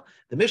Mishnah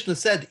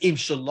said, Im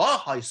shalah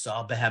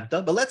haisa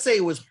behemta, but let's say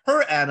it was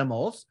her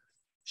animals.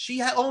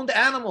 She owned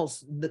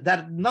animals that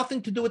had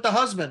nothing to do with the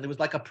husband. It was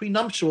like a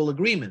prenuptial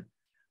agreement.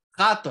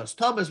 Chatos,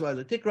 Thomas,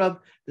 the Tikrav,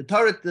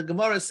 the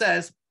Gemara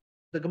says,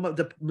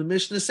 the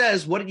Mishnah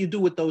says, what do you do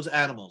with those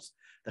animals?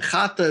 The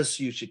chatas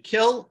you should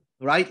kill,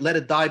 right? Let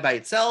it die by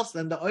itself.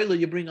 Then the oila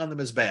you bring on the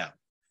mizbeah.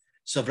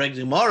 So for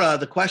Gemara,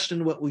 the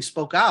question what we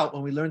spoke out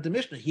when we learned the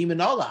Mishnah,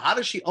 Himenola, how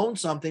does she own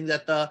something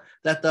that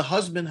the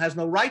husband has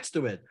no rights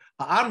to it?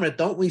 Ha'amrit,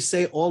 don't we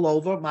say all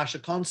over,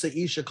 Mashakonsa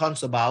Isha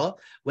Konsabala,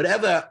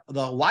 whatever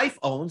the wife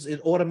owns,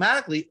 it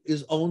automatically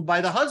is owned by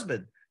the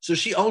husband. So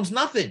she owns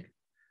nothing.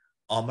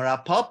 Amar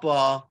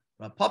Papa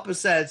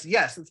says,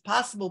 yes, it's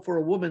possible for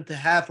a woman to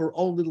have her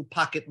own little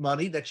pocket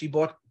money that she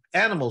bought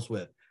animals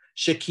with.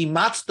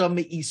 Shekimatzta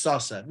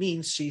me'isasa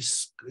means she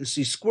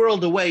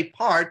squirreled away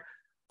part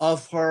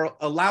of her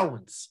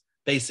allowance.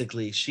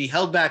 Basically, she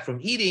held back from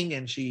eating,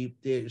 and she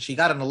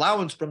got an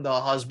allowance from the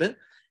husband,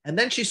 and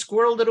then she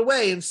squirreled it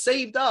away and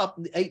saved up,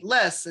 ate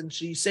less, and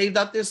she saved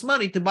up this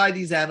money to buy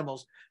these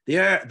animals.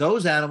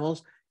 Those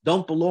animals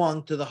don't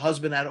belong to the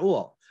husband at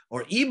all.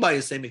 Or Iba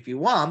is saying, if you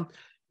want,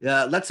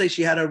 let's say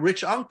she had a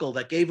rich uncle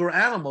that gave her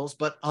animals,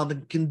 but on the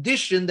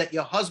condition that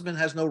your husband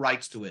has no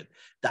rights to it.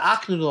 The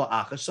Aknul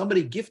Acha,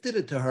 somebody gifted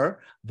it to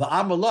her,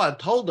 Va'amallah, and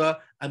told her,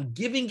 I'm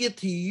giving it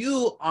to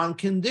you on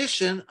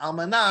condition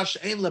Almanash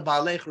ein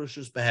lebalech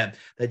rushus behem,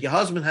 that your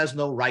husband has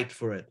no right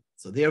for it.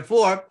 So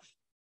therefore,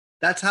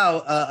 that's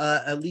how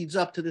it leads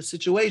up to the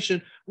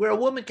situation where a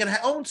woman can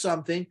own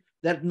something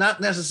that not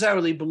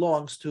necessarily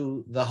belongs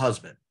to the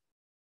husband.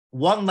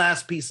 One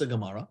last piece of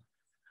Gemara.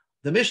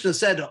 The Mishnah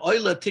said,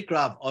 Oila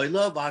tikrav,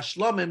 Oila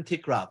v'hashlamim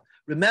tikrav.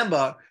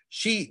 Remember,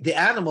 the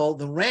animal,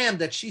 the ram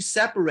that she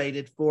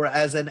separated for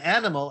as an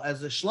animal,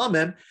 as a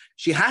shlamim,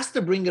 she has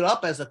to bring it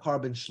up as a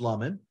carbon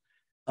shlamim,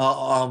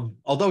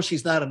 although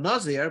she's not a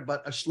nazir,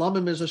 but a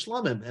shlamim is a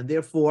shlamim, and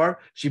therefore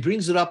she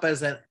brings it up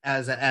as an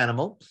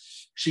animal.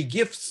 She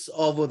gifts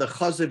over the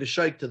chazer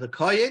v'shoik to the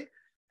kohen,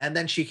 and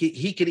then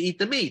he could eat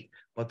the meat.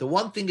 But the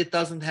one thing it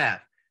doesn't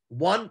have,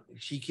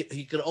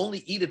 he could only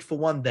eat it for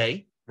one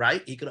day.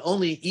 Right, he could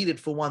only eat it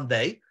for one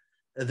day,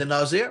 the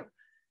nazir,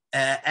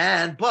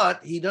 but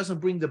he doesn't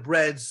bring the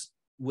breads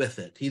with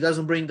it. He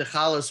doesn't bring the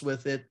chalas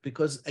with it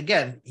because,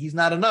 again, he's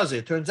not a nazir.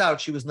 It turns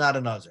out she was not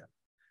a nazir.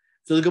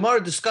 So the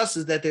Gemara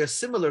discusses that there are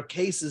similar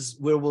cases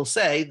where we'll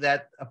say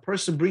that a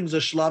person brings a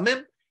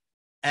shlamim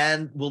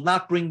and will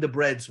not bring the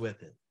breads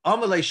with it.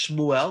 Amalei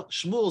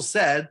Shmuel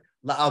said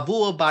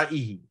la'avua bar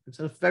ihi. It's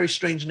a very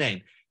strange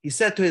name. He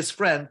said to his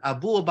friend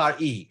Avua bar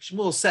ihi.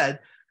 Shmuel said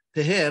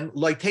to him,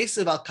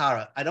 Loitesiv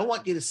al-kara, I don't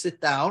want you to sit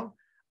down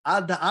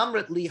until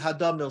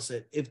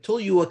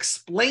you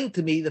explain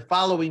to me the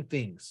following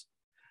things.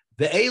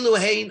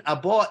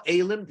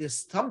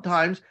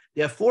 Sometimes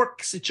there are 4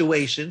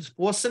 situations,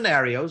 4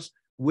 scenarios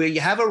where you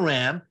have a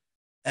ram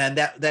and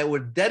that were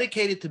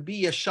dedicated to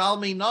be a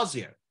Shalmi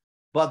Nazir.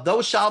 But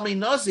those Shalmi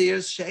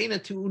Nazirs,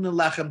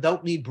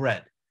 don't need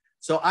bread.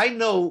 So I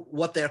know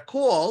what they're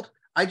called,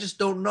 I just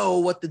don't know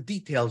what the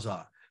details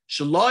are.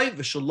 Shaloi,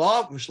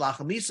 v'shalav,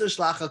 v'shlacha misa,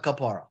 shlacha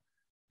kapara.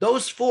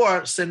 Those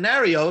four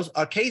scenarios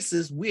are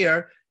cases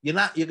where you're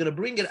going to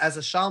bring it as a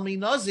Shalmi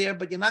Nazir,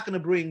 but you're not going to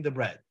bring the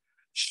bread.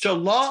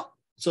 Shalah,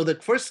 so the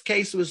first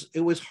case was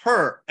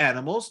her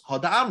animals,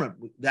 Hada Amram.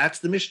 That's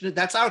the Mishnah,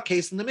 that's our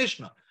case in the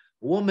Mishnah.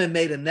 A woman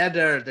made a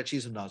neder that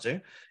she's a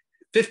Nazir.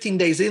 15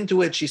 days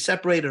into it, she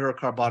separated her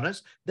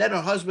karbanas. Then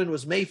her husband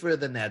was made for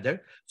the neder.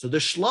 So the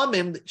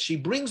shlamim, she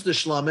brings the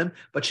shlamim,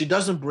 but she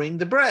doesn't bring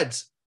the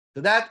breads.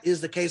 So that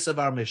is the case of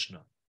our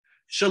Mishnah.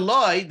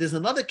 Shaloi, there's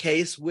another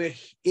case where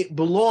it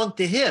belonged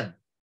to him.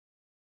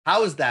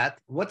 How is that?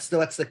 What's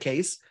the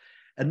case?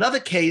 Another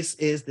case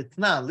is the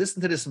Tnan.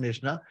 Listen to this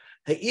Mishnah.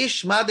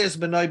 Ha'ish mades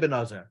benoy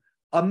benazar.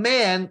 A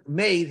man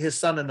made his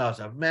son a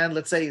nazar. A man,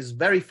 let's say, is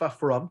very far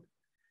from,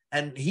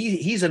 and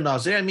he's a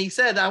nazir, and he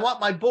said, I want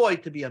my boy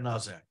to be a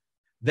nazir.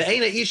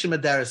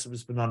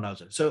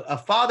 So a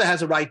father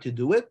has a right to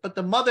do it, but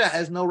the mother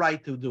has no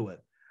right to do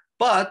it.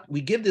 But we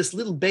give this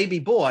little baby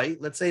boy,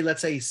 let's say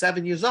he's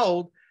 7 years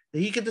old, that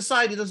he can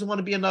decide he doesn't want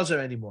to be a nazir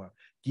anymore.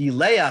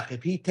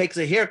 If he takes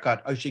a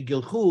haircut,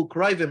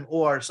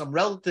 or some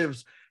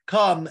relatives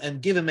come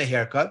and give him a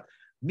haircut,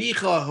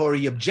 or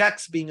he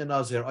objects being a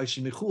nazir, or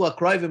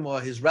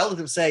his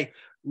relatives say,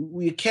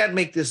 we can't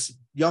make this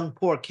young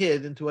poor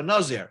kid into a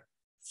nazir.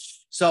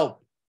 So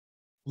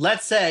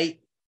let's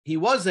say he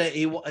was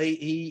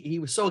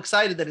so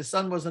excited that his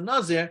son was a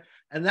nazir,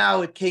 and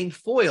now it came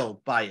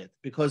foiled by it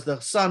because the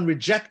son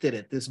rejected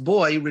it. This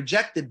boy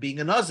rejected being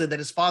a nazir, that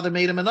his father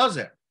made him a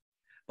nazir.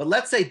 But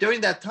let's say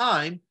during that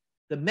time,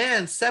 the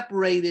man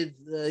separated,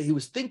 he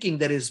was thinking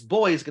that his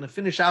boy is going to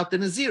finish out the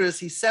naziris,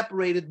 he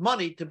separated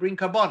money to bring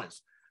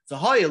karbanas. So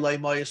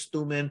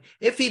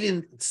if he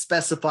didn't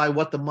specify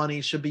what the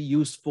money should be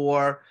used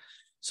for,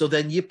 so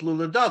then Yiplu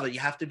Ladava, you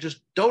have to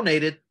just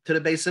donate it to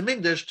the Beis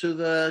Hamikdash, to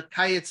the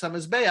Kayet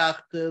Samizbeach,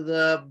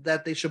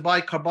 that they should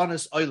buy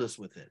karbanas oilus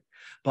with it.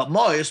 But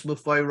Mois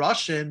Mufay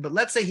Russian, but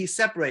let's say he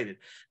separated.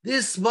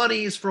 This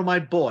money is for my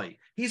boy.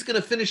 He's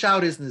going to finish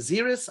out his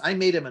naziris. I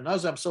made him a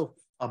nazir.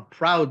 I'm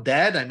proud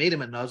dad. I made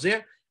him a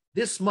nazir.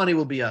 This money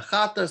will be a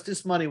chatas.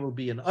 This money will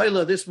be an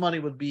oila. This money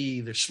would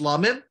be the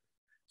shlamim.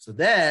 So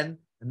then,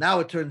 and now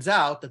it turns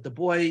out that the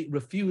boy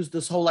refused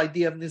this whole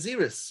idea of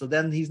naziris. So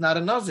then he's not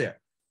a nazir.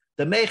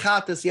 The may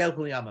chatas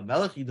yelchul yam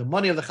melech. The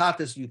money of the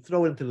chatas you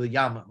throw into the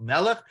yam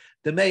melech.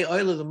 The may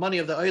oila, the money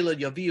of the oila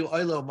yaviu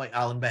oila my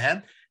alan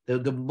behem.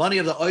 The money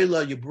of the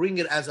oila, you bring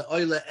it as an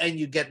oila and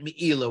you get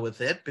me'ila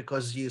with it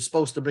because you're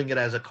supposed to bring it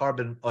as a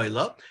carbon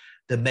oila.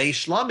 The may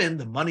shlamim,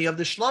 the money of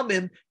the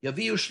shlamim,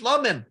 yaviu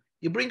shlamim,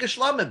 you bring a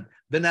shlamim.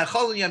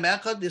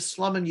 This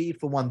shlamim you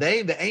eat for one day.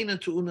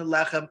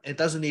 It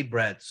doesn't need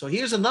bread. So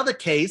here's another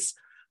case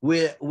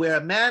where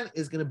a man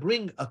is going to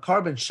bring a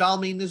carbon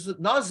shalmi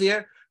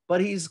nazir,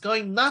 but he's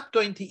not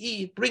going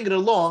to bring it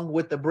along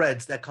with the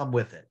breads that come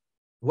with it.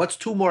 What's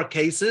two more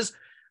cases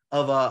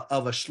of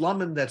a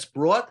shlamim that's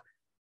brought?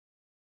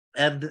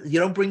 And you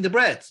don't bring the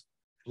breads.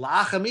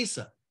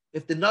 La'achamisa.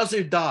 If the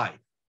nazir died,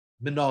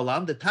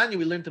 minolam, the Tanya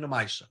we learned in the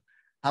Maisha.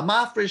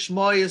 Hamafrish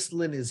moyes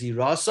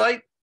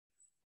linizirasai.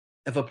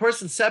 If a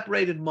person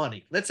separated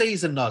money, let's say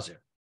he's a nazir,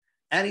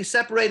 and he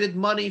separated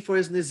money for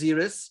his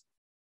naziris,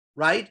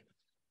 right?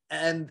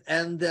 And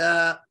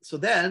so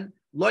then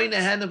there's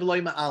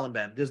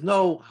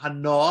no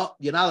hanoah.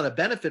 You're not allowed to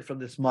benefit from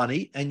this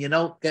money, and you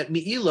don't get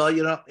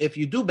mi'ila. If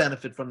you do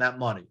benefit from that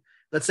money.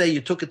 Let's say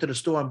you took it to the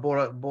store and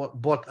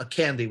bought a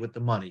candy with the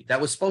money. That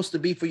was supposed to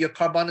be for your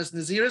karbanas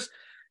naziris.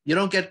 You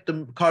don't get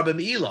the carbon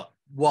me'ila.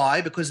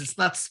 Why? Because it's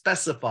not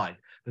specified.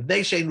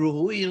 Because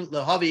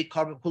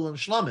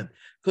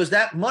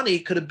that money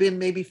could have been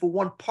maybe for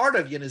one part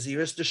of your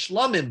naziris, the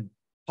shlamim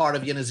part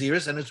of your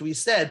naziris. And as we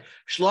said,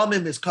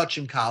 shlamim is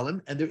kachim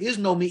kalim, and there is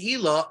no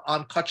me'ila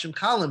on kachim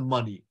kalim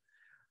money.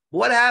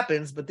 What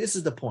happens, but this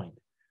is the point.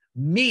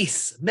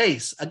 Mace,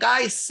 a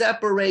guy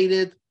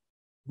separated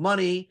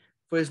money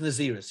for his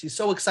naziris. He's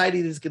so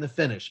excited he's going to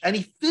finish. And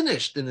he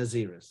finished the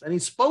naziris. And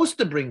he's supposed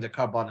to bring the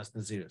karbanas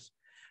naziris.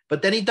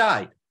 But then he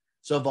died.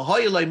 So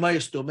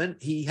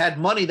he had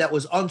money that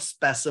was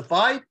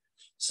unspecified.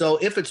 So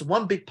if it's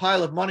one big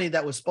pile of money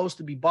that was supposed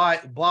to be buy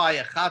a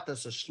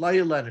chatas, a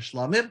shlayla, and a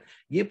shlamim,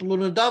 yiplu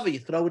nadavi, you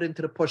throw it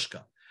into the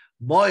pushka.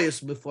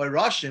 Mois before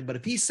Russian, but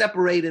if he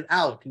separated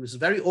out, he was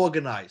very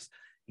organized.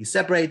 He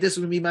separated, this is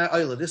going to be my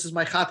oila, this is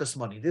my chatas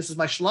money, this is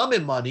my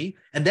shlamim money,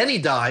 and then he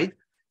died.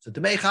 So the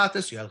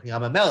mechatis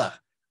yam melech,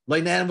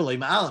 loynan v'loy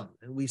ma'alam.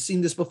 We've seen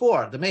this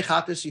before. The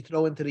mechatis you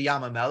throw into the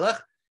yam melech.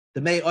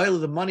 The may oil,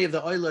 the money of the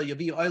oila, you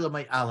be oila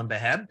my alam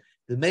behem.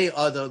 The may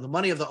the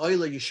money of the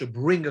oila, you should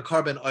bring a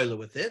carbon oila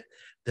with it.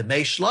 The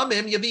may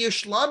shlamim, you be a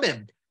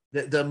shlamim.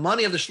 The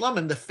money of the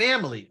shlamim, the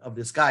family of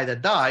this guy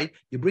that died,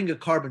 you bring a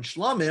carbon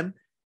shlamim,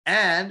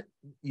 and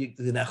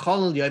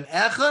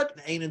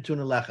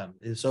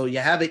so you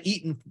have it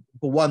eaten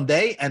for one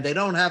day, and they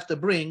don't have to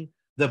bring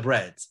the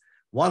breads.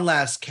 One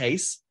last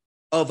case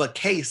of a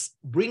case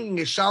bringing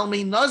a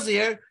shalmi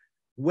nazir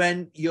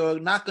when you're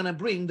not going to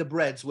bring the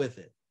breads with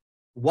it.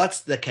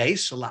 What's the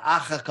case?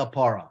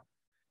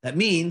 That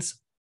means,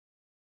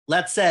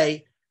 let's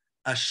say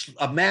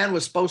a man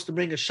was supposed to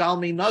bring a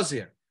Shalmi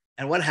Nazir.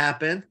 And what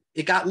happened?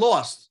 It got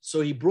lost.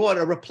 So he brought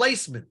a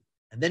replacement.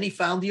 And then he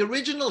found the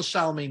original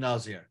Shalmi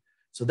Nazir.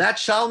 So that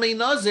Shalmi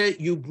Nazir,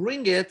 you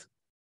bring it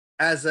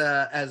as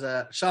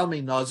a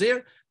Shalmi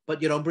Nazir,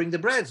 but you don't bring the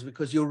breads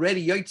because you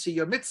already yotzi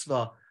your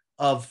mitzvah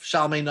of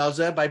Shalmi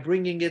Nazir by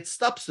bringing its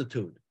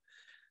substitute.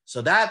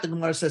 So that the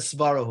Gemara says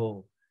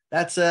Svarahu.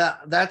 That's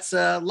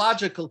a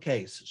logical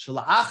case.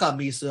 Shala'acha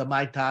misa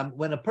my time.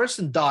 When a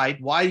person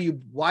died,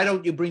 why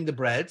don't you bring the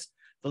breads?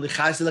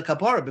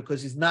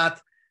 Because he's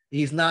not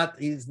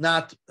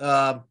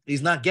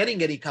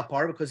getting any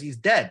kapara because he's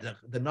dead.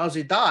 The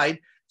Nazir died,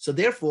 so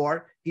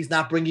therefore he's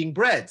not bringing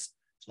breads.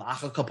 So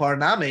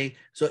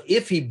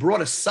if he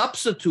brought a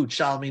substitute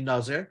Shalmi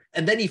Nazir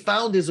and then he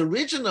found his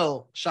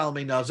original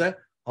Shalmi Nazir,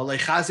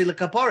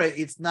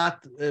 it's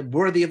not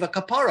worthy of a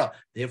kapara.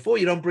 Therefore,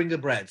 you don't bring the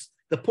breads.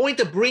 The point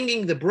of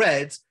bringing the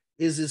breads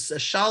is a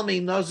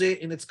Shalmi Nazir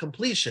in its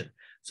completion.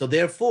 So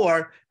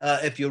therefore,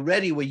 if you're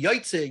ready with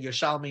Yotze, your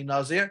Shalmi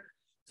Nazir,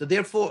 so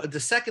therefore, the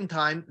second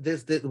time,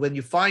 when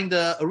you find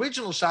the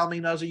original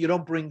Shalmi Nazir, you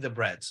don't bring the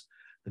breads.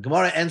 The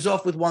Gemara ends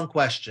off with one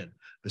question.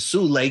 The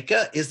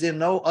Leika, is there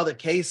no other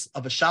case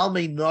of a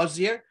Shalmi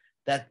Nazir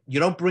that you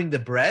don't bring the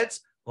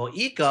breads? Or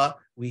Ika,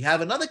 we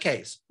have another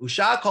case.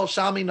 Usha called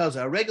Shalmi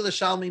Nazir, a regular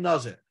Shalmi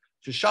Nazir.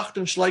 You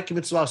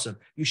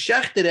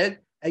shechted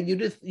it, and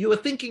you were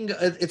thinking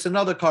it's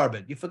another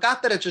carbon. You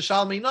forgot that it's a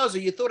Shalmi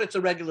Nazir. You thought it's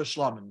a regular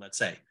Shlomim, let's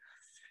say.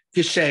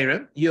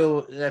 Kisherim,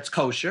 that's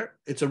kosher.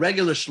 It's a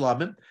regular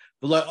Shlomim.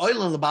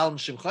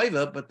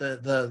 But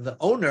the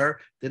owner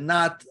did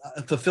not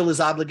fulfill his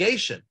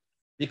obligation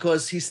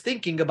because he's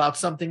thinking about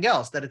something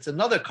else, that it's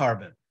another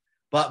carbon.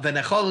 But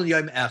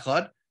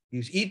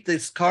you eat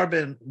this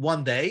carbon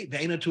one day,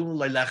 you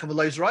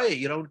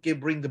don't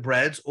bring the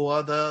breads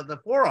or the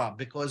forearm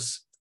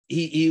because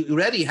he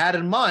already had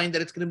in mind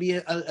that it's going to be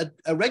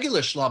a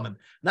regular shlamim,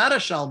 not a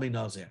shalmi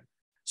nazir.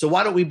 So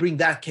why don't we bring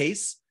that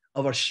case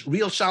of a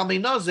real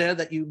shalmi nazir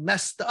that you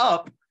messed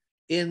up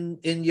in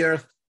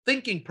your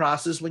thinking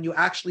process when you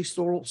actually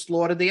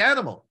slaughtered the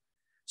animal?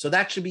 So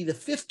that should be the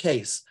fifth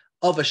case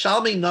of a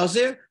shalmi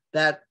nazir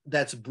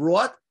that's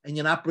brought and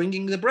you're not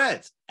bringing the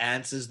breads.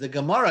 Answers the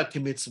Gemara,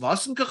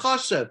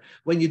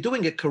 when you're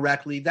doing it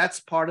correctly, that's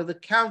part of the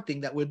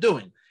counting that we're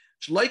doing.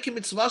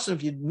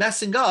 If you're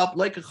messing up,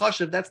 like a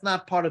chashav, that's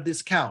not part of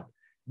this count.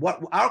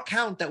 What our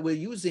count that we're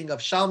using of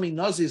shalmi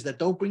nazirs that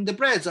don't bring the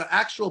breads are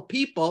actual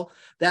people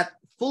that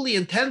fully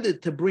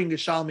intended to bring a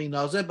shalmi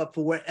nazir, but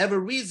for whatever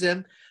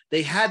reason,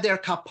 they had their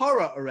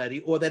kapara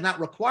already, or they're not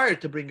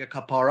required to bring a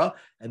kapara,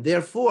 and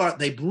therefore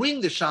they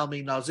bring the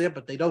shalmi nazir,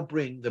 but they don't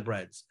bring the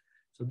breads.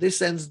 So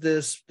this ends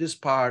this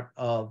part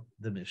of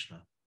the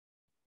Mishnah.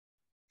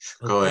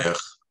 Go ahead.